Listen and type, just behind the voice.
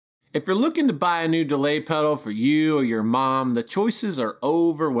If you're looking to buy a new delay pedal for you or your mom, the choices are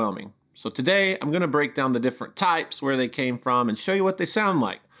overwhelming. So today I'm going to break down the different types, where they came from, and show you what they sound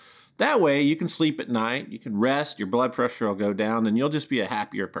like. That way you can sleep at night, you can rest, your blood pressure will go down, and you'll just be a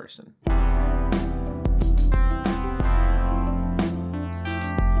happier person.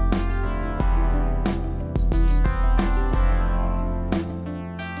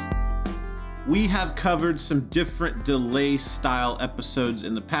 We have covered some different delay style episodes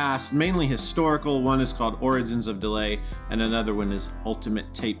in the past, mainly historical. One is called Origins of Delay, and another one is Ultimate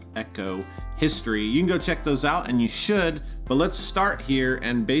Tape Echo History. You can go check those out, and you should, but let's start here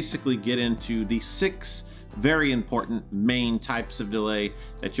and basically get into the 6 very important main types of delay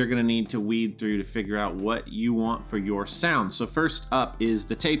that you're gonna need to weed through to figure out what you want for your sound. So first up is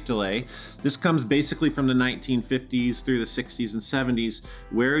the tape delay. This comes basically from the 1950s through the 60s and 70s,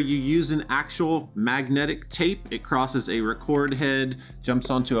 where you use an actual magnetic tape. It crosses a record head, jumps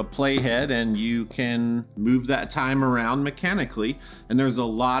onto a play head, and you can move that time around mechanically. And there's a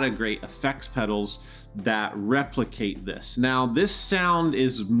lot of great effects pedals that replicate this. Now, this sound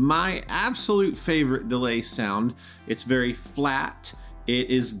is my absolute favorite delay sound. It's very flat. It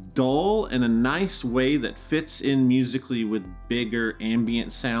is dull in a nice way that fits in musically with bigger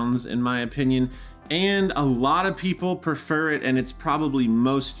ambient sounds, in my opinion. And a lot of people prefer it, and it's probably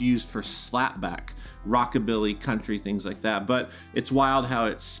most used for slapback, rockabilly, country, things like that. But it's wild how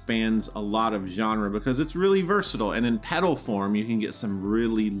it spans a lot of genre because it's really versatile, and in pedal form you can get some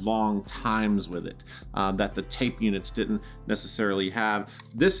really long times with it that the tape units didn't necessarily have.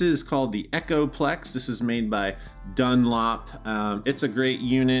 This is called the Echoplex. This is made by Dunlop. It's a great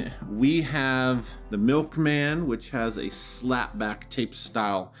unit. We have the Milkman, which has a slapback tape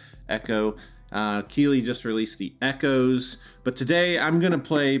style echo. Keeley just released the ECCOS, but today I'm gonna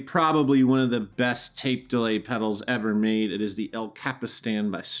play probably one of the best tape delay pedals ever made. It is the El Capistan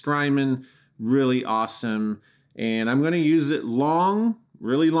by Strymon. Really awesome, and I'm gonna use it long,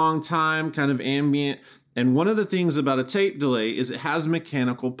 really long time, kind of ambient. And one of the things about a tape delay is it has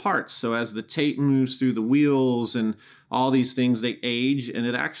mechanical parts. So as the tape moves through the wheels and all these things, they age, and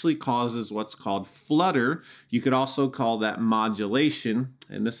it actually causes what's called flutter. You could also call that modulation,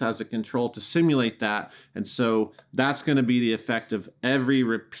 and this has a control to simulate that. And so that's going to be the effect of every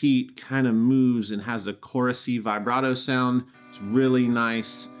repeat kind of moves and has a chorusy vibrato sound. It's really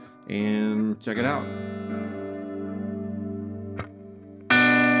nice, and check it out.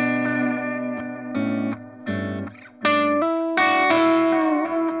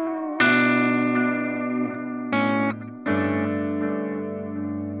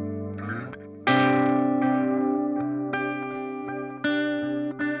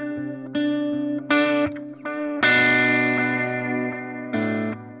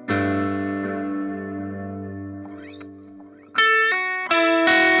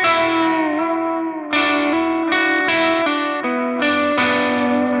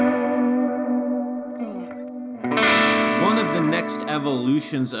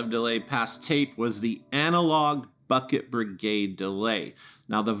 Evolutions of delay past tape was the analog bucket brigade delay.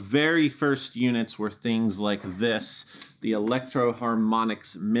 Now, the very first units were things like this, the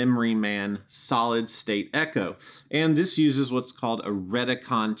electro-harmonix Memory Man solid state echo. And this uses what's called a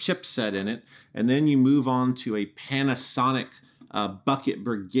Reticon chipset in it. And then you move on to a Panasonic bucket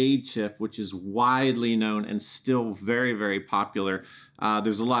brigade chip, which is widely known and still very, very popular.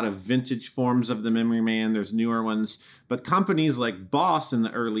 There's a lot of vintage forms of the Memory Man. There's newer ones, but companies like Boss in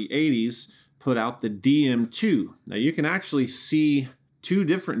the early 80s put out the DM2. Now you can actually see 2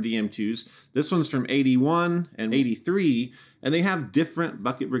 different DM2s. This one's from 81 and 83, and they have different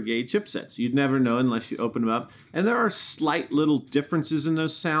bucket brigade chipsets. You'd never know unless you open them up. And there are slight little differences in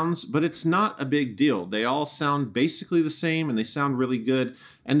those sounds, but it's not a big deal. They all sound basically the same, and they sound really good.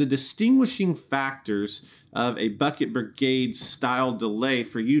 And the distinguishing factors of a bucket brigade style delay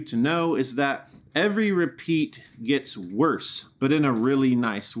for you to know is that every repeat gets worse, but in a really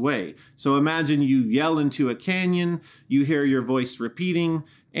nice way. So imagine you yell into a canyon, you hear your voice repeating,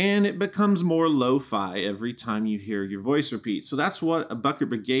 and it becomes more lo-fi every time you hear your voice repeat. So that's what a bucket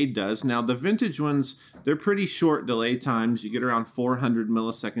brigade does. Now, the vintage ones, they're pretty short delay times. You get around 400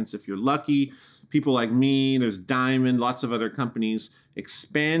 milliseconds if you're lucky. People like me, there's Diamond, lots of other companies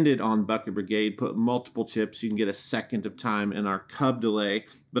expanded on bucket brigade, put multiple chips. You can get a second of time in our Cub delay.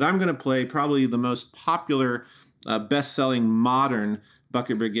 But I'm going to play probably the most popular, best-selling modern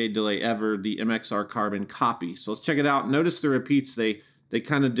bucket brigade delay ever, the MXR Carbon Copy. So let's check it out. Notice the repeats, they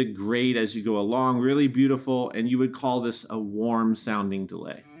kind of degrade as you go along. Really beautiful, and you would call this a warm sounding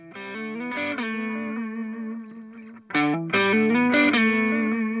delay.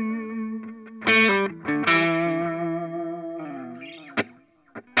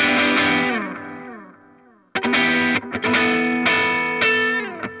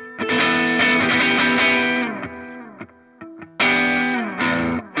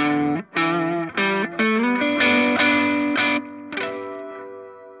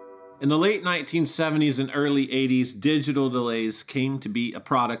 In the late 1970s and early 80s, digital delays came to be a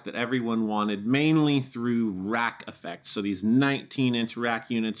product that everyone wanted, mainly through rack effects. So these 19-inch rack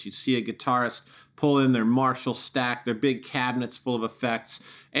units, you see a guitarist pull in their Marshall stack, their big cabinets full of effects,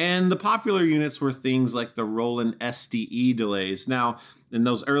 and the popular units were things like the Roland SDE delays. Now, in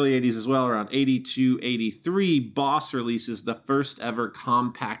those early 80s as well, around 82, 83, Boss releases the first ever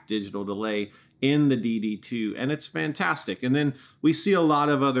compact digital delay in the DD2, and it's fantastic. And then we see a lot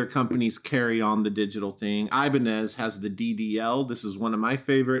of other companies carry on the digital thing. Ibanez has the DDL. This is one of my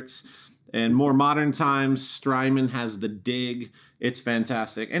favorites. And more modern times, Strymon has the Dig. It's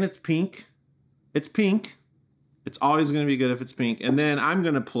fantastic. And it's pink. It's pink. It's always going to be good if it's pink. And then I'm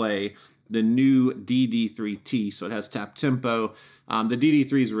going to play the new DD3T, so it has tap tempo. The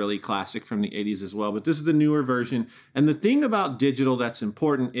DD3 is really classic from the 80s as well, but this is the newer version. And the thing about digital that's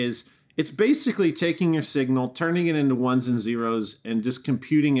important is it's basically taking your signal, turning it into ones and zeros, and just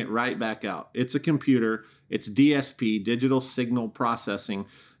computing it right back out. It's a computer. It's DSP, digital signal processing.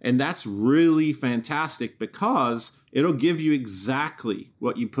 And that's really fantastic because it'll give you exactly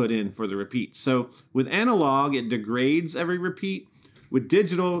what you put in for the repeat. So with analog, it degrades every repeat. With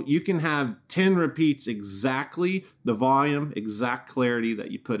digital, you can have 10 repeats exactly the volume, exact clarity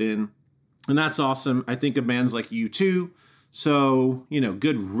that you put in. And that's awesome. I think of bands like U2. So, you know,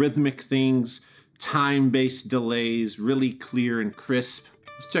 good rhythmic things, time-based delays, really clear and crisp.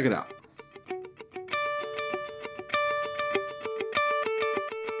 Let's check it out.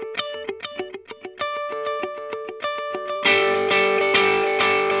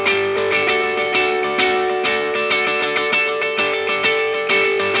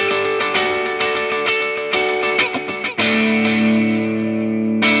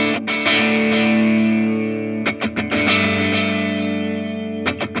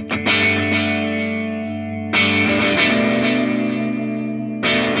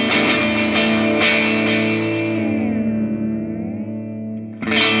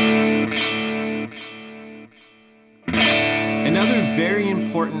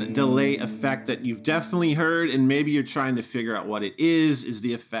 Delay effect that you've definitely heard, and maybe you're trying to figure out what it is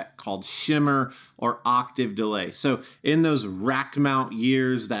the effect called shimmer or octave delay. So in those rack mount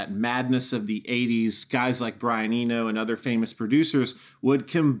years, that madness of the 80s, guys like Brian Eno and other famous producers would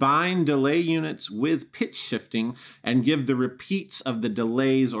combine delay units with pitch shifting and give the repeats of the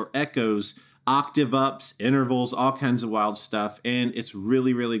delays or echoes octave ups, intervals, all kinds of wild stuff, and it's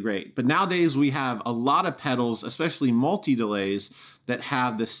really, really great. But nowadays we have a lot of pedals, especially multi-delays, that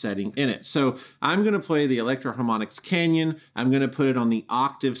have this setting in it. So I'm going to play the electro-harmonix Canyon. I'm going to put it on the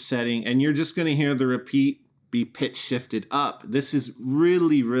octave setting, and you're just going to hear the repeat be pitch shifted up. This is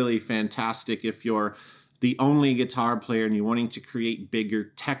really, really fantastic if you're the only guitar player and you're wanting to create bigger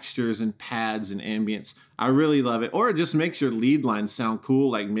textures and pads and ambience. I really love it. Or it just makes your lead lines sound cool.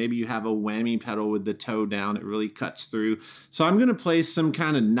 Like maybe you have a whammy pedal with the toe down. It really cuts through. So I'm going to play some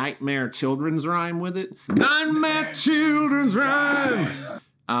kind of Nightmare Children's Rhyme with it. Nightmare Children's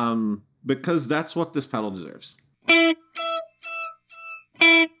Rhyme! Because that's what this pedal deserves.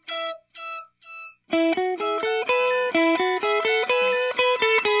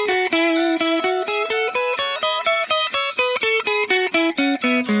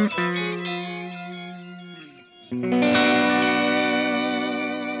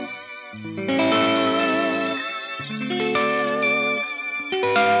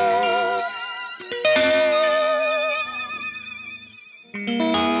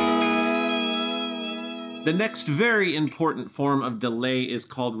 The next very important form of delay is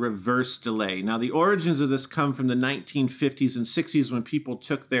called reverse delay. Now, the origins of this come from the 1950s and 60s when people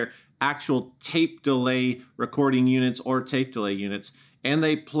took their actual tape delay recording units or tape delay units and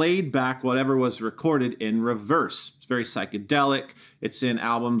they played back whatever was recorded in reverse. It's very psychedelic. It's in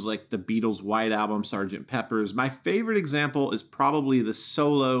albums like the Beatles' White Album, Sgt. Pepper's. My favorite example is probably the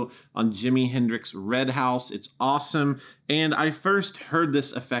solo on Jimi Hendrix's Red House. It's awesome. And I first heard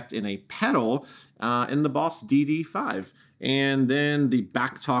this effect in a pedal in the Boss DD5. And then the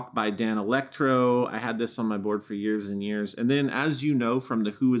Backtalk by Dan Electro. I had this on my board for years and years. And then, as you know from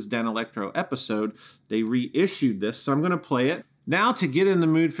the Who is Dan Electro episode, they reissued this. So I'm going to play it. Now, to get in the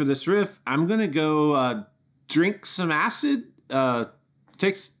mood for this riff, I'm going to go drink some acid. What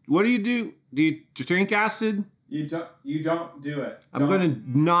do you do? Do you drink acid? You don't do it. I'm going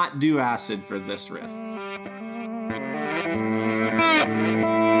to not do acid for this riff.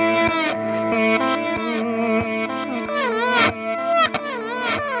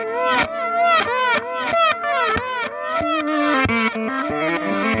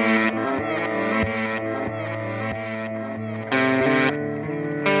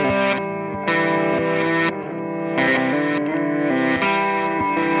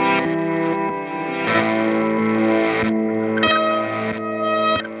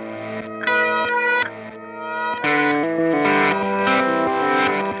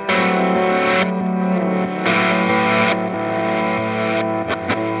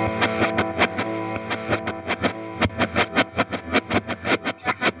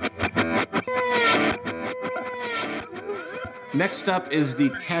 Next up is the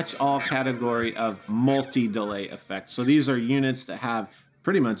catch-all category of multi-delay effects. So these are units that have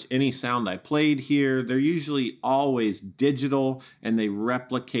pretty much any sound I played here. They're usually always digital, and they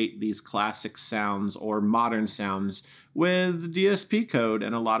replicate these classic sounds or modern sounds with DSP code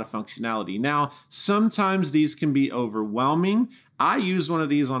and a lot of functionality. Now, sometimes these can be overwhelming. I use one of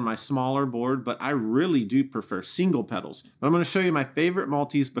these on my smaller board, but I really do prefer single pedals. But I'm going to show you my favorite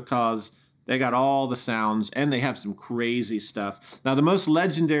multis because they got all the sounds and they have some crazy stuff. Now, the most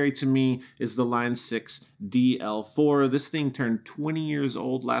legendary to me is the Line 6 DL4. This thing turned 20 years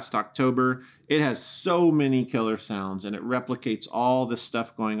old last October. It has so many killer sounds and it replicates all this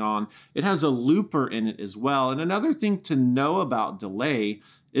stuff going on. It has a looper in it as well. And another thing to know about delay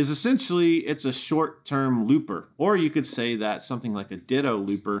is essentially it's a short-term looper. Or you could say that something like a ditto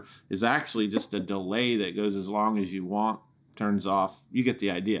looper is actually just a delay that goes as long as you want, turns off. You get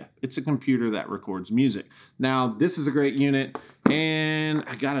the idea. It's a computer that records music. Now, this is a great unit, and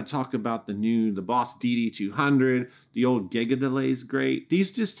I gotta talk about the Boss DD200. The old Giga Delay is great.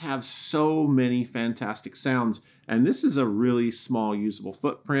 These just have so many fantastic sounds, and this is a really small usable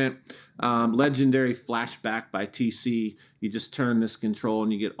footprint. Legendary Flashback by TC. You just turn this control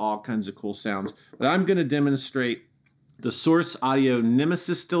and you get all kinds of cool sounds. But I'm gonna demonstrate the Source Audio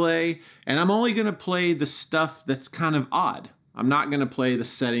Nemesis delay, and I'm only going to play the stuff that's kind of odd. I'm not going to play the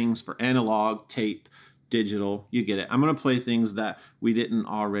settings for analog, tape, digital, you get it. I'm going to play things that we didn't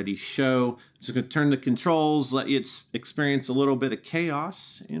already show. Just going to turn the controls, let you experience a little bit of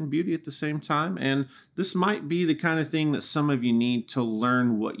chaos and beauty at the same time, and this might be the kind of thing that some of you need to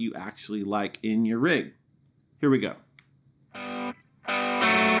learn what you actually like in your rig. Here we go.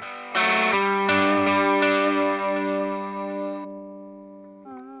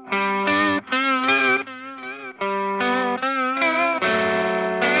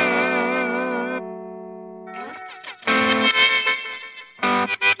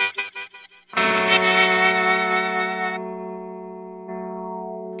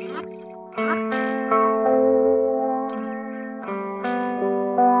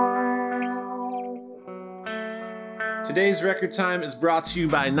 Today's record time is brought to you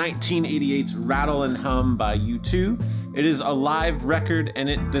by 1988's Rattle and Hum by U2. It is a live record and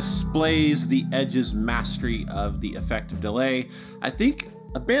it displays the Edge's mastery of the effective delay. I think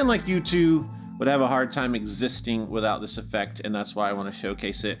a band like U2 would have a hard time existing without this effect, and that's why I want to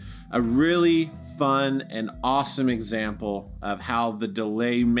showcase it. A really fun and awesome example of how the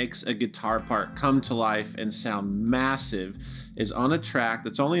delay makes a guitar part come to life and sound massive is on a track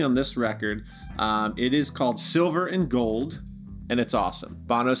that's only on this record. It is called Silver and Gold, and it's awesome.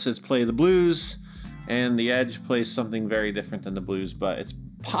 Bono says play the blues, and the Edge plays something very different than the blues, but it's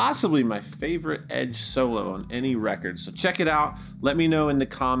possibly my favorite Edge solo on any record. So check it out. Let me know in the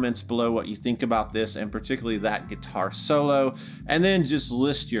comments below what you think about this, and particularly that guitar solo. And then just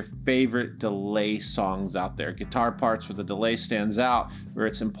list your favorite delay songs out there. Guitar parts where the delay stands out, where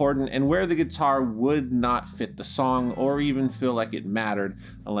it's important, and where the guitar would not fit the song or even feel like it mattered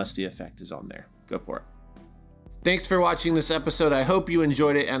unless the effect is on there. Go for it. Thanks for watching this episode. I hope you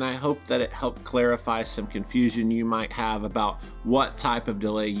enjoyed it, and I hope that it helped clarify some confusion you might have about what type of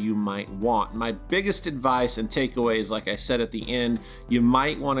delay you might want. My biggest advice and takeaway is, like I said at the end, you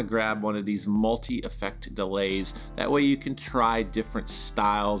might want to grab one of these multi-effect delays. That way you can try different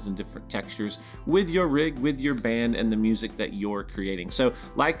styles and different textures with your rig, with your band, and the music that you're creating. So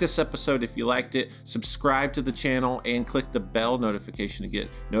like this episode if you liked it, subscribe to the channel, and click the bell notification to get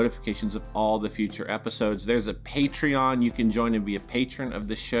notifications of all the future episodes. There's a Patreon. You can join and be a patron of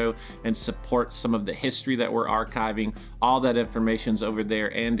the show and support some of the history that we're archiving. All that information's over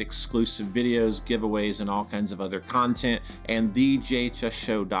there, and exclusive videos, giveaways, and all kinds of other content. And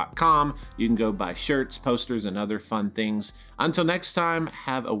thejhsshow.com. You can go buy shirts, posters, and other fun things. Until next time,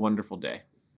 have a wonderful day.